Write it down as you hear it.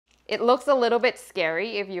It looks a little bit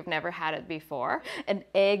scary if you've never had it before. An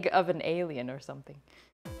egg of an alien or something.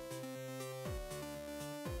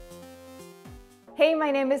 Hey,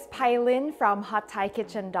 my name is Pailin from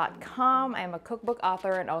hotthaikitchen.com. I'm a cookbook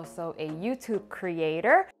author and also a YouTube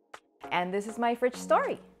creator. And this is my fridge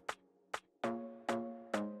story.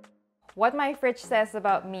 What my fridge says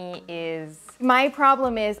about me is, my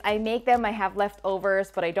problem is I make them, I have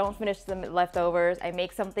leftovers, but I don't finish them leftovers. I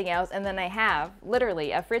make something else, and then I have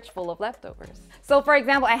literally a fridge full of leftovers. So for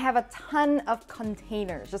example, I have a ton of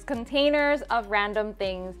containers, just containers of random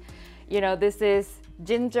things. You know, this is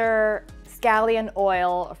ginger, scallion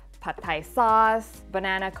oil, pad thai sauce,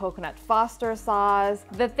 banana coconut foster sauce.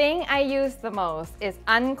 The thing I use the most is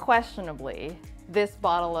unquestionably this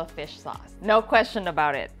bottle of fish sauce. No question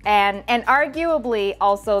about it. And arguably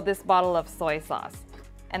also this bottle of soy sauce.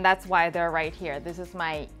 And that's why they're right here. This is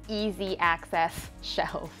my easy access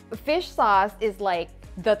shelf. Fish sauce is like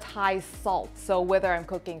the Thai salt. So whether I'm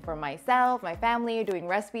cooking for myself, my family, doing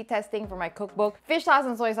recipe testing for my cookbook, fish sauce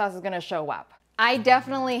and soy sauce is gonna show up. I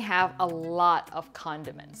definitely have a lot of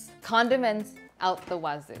condiments. Condiments out the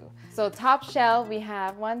wazoo. So top shelf, we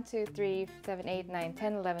have 1, 2, 3, 7, 8, 9,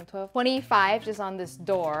 10, 11, 12, 25 just on this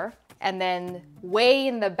door. And then way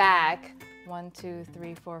in the back, 1, 2,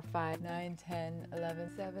 3, 4, 5, 9, 10,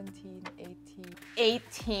 11, 17,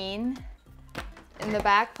 18 in the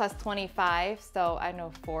back plus 25, so I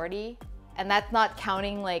know 40. And that's not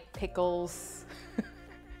counting like pickles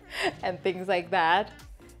and things like that.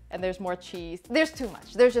 And there's more cheese. There's too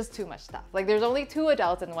much. There's just too much stuff. Like there's only 2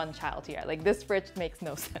 adults and 1 child here. Like this fridge makes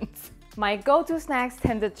no sense. My go-to snacks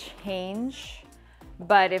tend to change,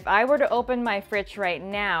 but if I were to open my fridge right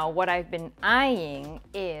now, what I've been eyeing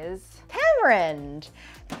is tamarind.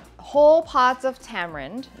 Whole pots of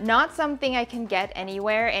tamarind, not something I can get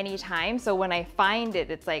anywhere, anytime. So when I find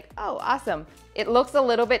it, it's like, oh, awesome. It looks a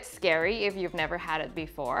little bit scary if you've never had it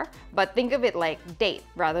before, but think of it like date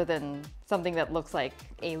rather than something that looks like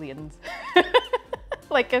aliens.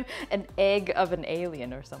 Like an egg of an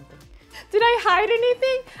alien or something. Did I hide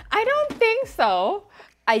anything? I don't think so.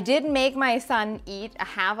 I did make my son eat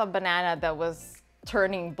half a banana that was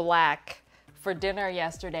turning black for dinner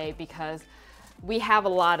yesterday because we have a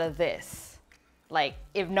lot of this. Like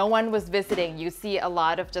if no one was visiting, you see a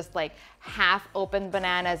lot of just like half open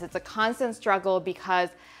bananas. It's a constant struggle because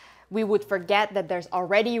we would forget that there's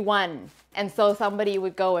already one. And so somebody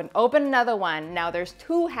would go and open another one. Now there's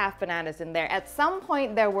 2 half bananas in there. At some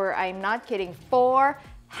point there were, I'm not kidding, 4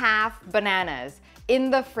 half bananas in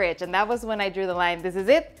the fridge. And that was when I drew the line. This is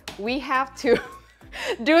it. We have to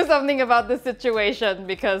do something about the situation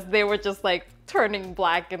because they were just like turning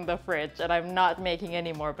black in the fridge and I'm not making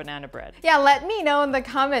any more banana bread. Yeah, let me know in the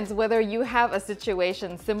comments whether you have a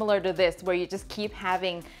situation similar to this where you just keep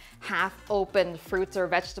having half-opened fruits or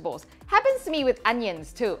vegetables. Happens to me with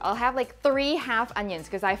onions too. I'll have like 3 half onions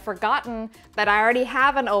because I've forgotten that I already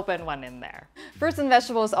have an open one in there. Fruits and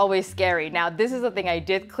vegetables always scary. Now this is the thing I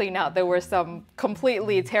did clean out. There were some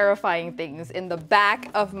completely terrifying things in the back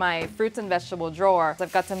of my fruits and vegetable drawer. So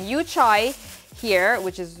I've got some yu choy here,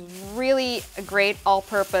 which is really a great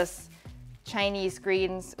all-purpose Chinese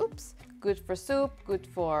greens. Oops. Good for soup, good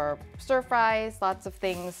for stir fries, lots of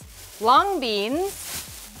things. Long beans.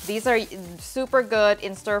 These are super good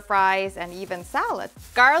in stir fries and even salad.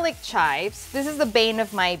 Garlic chives. This is the bane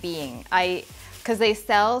of my being. Because they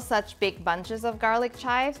sell such big bunches of garlic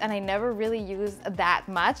chives and I never really use that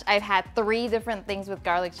much. I've had 3 different things with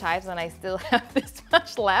garlic chives and I still have this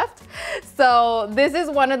much left. So this is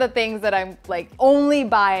one of the things that I'm like only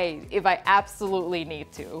buy if I absolutely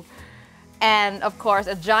need to. And of course,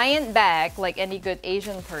 a giant bag, like any good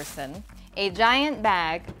Asian person, a giant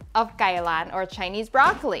bag of kailan or Chinese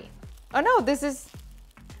broccoli. Oh no, this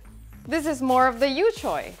is more of the yu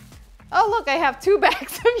choy. Oh look, I have 2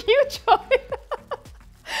 bags of yu choy,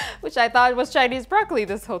 which I thought was Chinese broccoli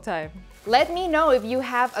this whole time. Let me know if you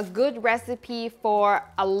have a good recipe for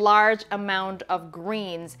a large amount of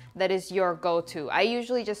greens that is your go-to. I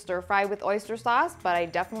usually just stir fry with oyster sauce, but I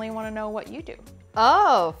definitely want to know what you do.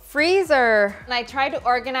 Oh, freezer. And I tried to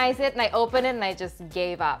organize it and I opened it and I just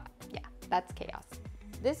gave up. Yeah, that's chaos.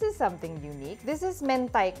 This is something unique. This is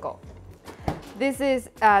mentaiko. This is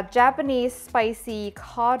a Japanese spicy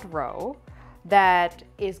cod roe that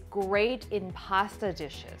is great in pasta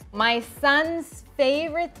dishes. My son's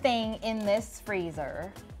favorite thing in this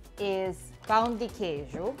freezer is pão de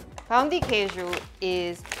queijo. Pão de queijo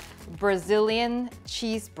is Brazilian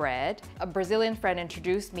cheese bread. A Brazilian friend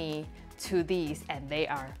introduced me to these and they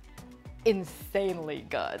are insanely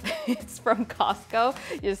good. It's from Costco.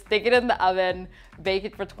 You just stick it in the oven, bake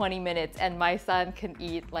it for 20 minutes, and my son can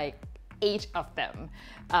eat like 8 of them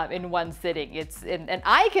in one sitting. And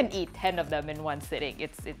I can eat 10 of them in one sitting.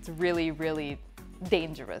 It's really, really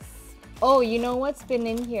dangerous. Oh, you know what's been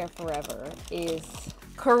in here forever is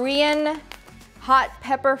Korean hot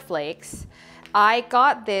pepper flakes. I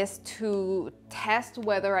got this to test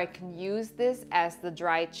whether I can use this as the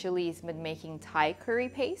dried chilies when making Thai curry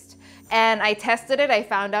paste. And I tested it, I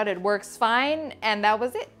found out it works fine, and that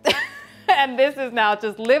was it. And this is now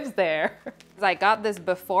just lives there. I got this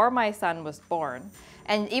before my son was born.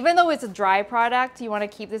 And even though it's a dry product, you want to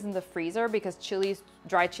keep this in the freezer because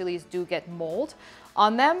dried chilies do get mold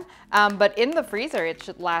on them. But in the freezer, it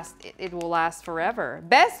will last forever.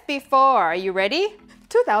 Best before, are you ready?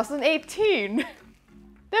 2018.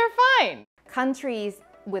 They're fine. Countries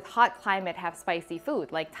with hot climate have spicy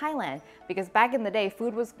food, like Thailand, because back in the day,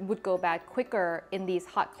 food would go bad quicker in these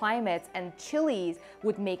hot climates, and chilies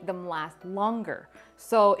would make them last longer.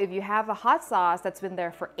 So if you have a hot sauce that's been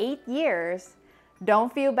there for 8 years,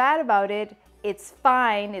 don't feel bad about it. It's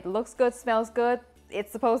fine. It looks good, smells good.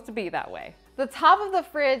 It's supposed to be that way. The top of the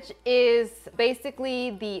fridge is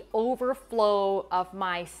basically the overflow of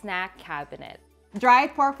my snack cabinet.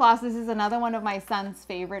 Dried pork floss, this is another one of my son's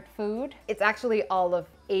favorite food. It's actually all of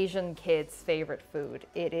Asian kids' favorite food.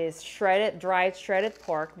 It is dried shredded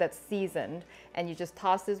pork that's seasoned, and you just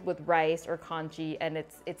toss this with rice or congee, and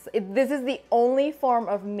this is the only form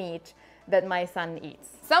of meat that my son eats.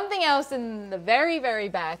 Something else in the very, very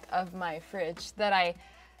back of my fridge that I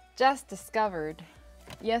just discovered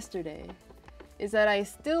yesterday is that I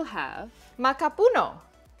still have macapuno.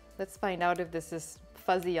 Let's find out if this is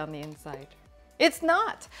fuzzy on the inside. It's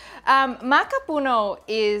not. Macapuno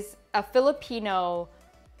is a Filipino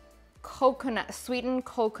sweetened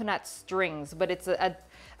coconut strings, but it's a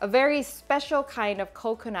very special kind of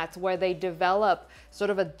coconuts where they develop sort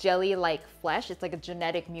of a jelly-like flesh. It's like a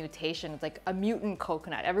genetic mutation. It's like a mutant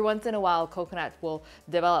coconut. Every once in a while, coconut will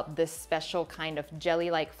develop this special kind of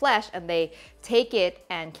jelly-like flesh, and they take it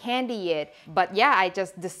and candy it. But yeah, I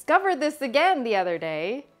just discovered this again the other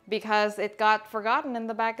day because it got forgotten in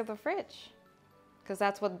the back of the fridge. Because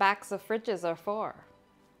that's what backs of fridges are for.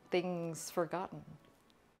 Things forgotten.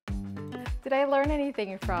 Did I learn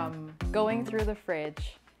anything from going through the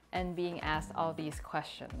fridge and being asked all these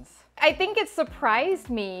questions? I think it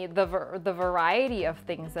surprised me the variety of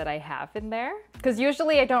things that I have in there. Because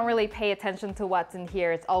usually I don't really pay attention to what's in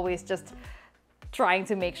here. It's always just trying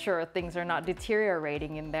to make sure things are not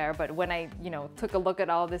deteriorating in there. But when I, took a look at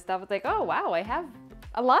all this stuff, it's like, oh wow, I have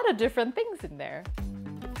a lot of different things in there.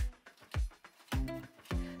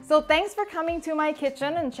 So thanks for coming to my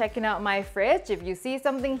kitchen and checking out my fridge. If you see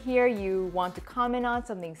something here you want to comment on,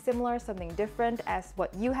 something similar, something different as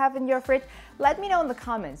what you have in your fridge, let me know in the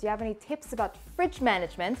comments. If you have any tips about fridge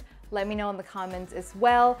management, let me know in the comments as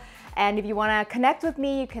well. And if you want to connect with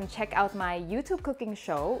me, you can check out my YouTube cooking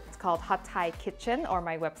show. It's called Hot Thai Kitchen, or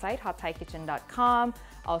my website, hotthaikitchen.com.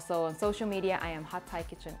 Also on social media, I am Hot Thai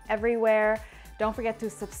Kitchen everywhere. Don't forget to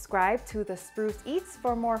subscribe to the Spruce Eats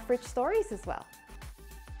for more fridge stories as well.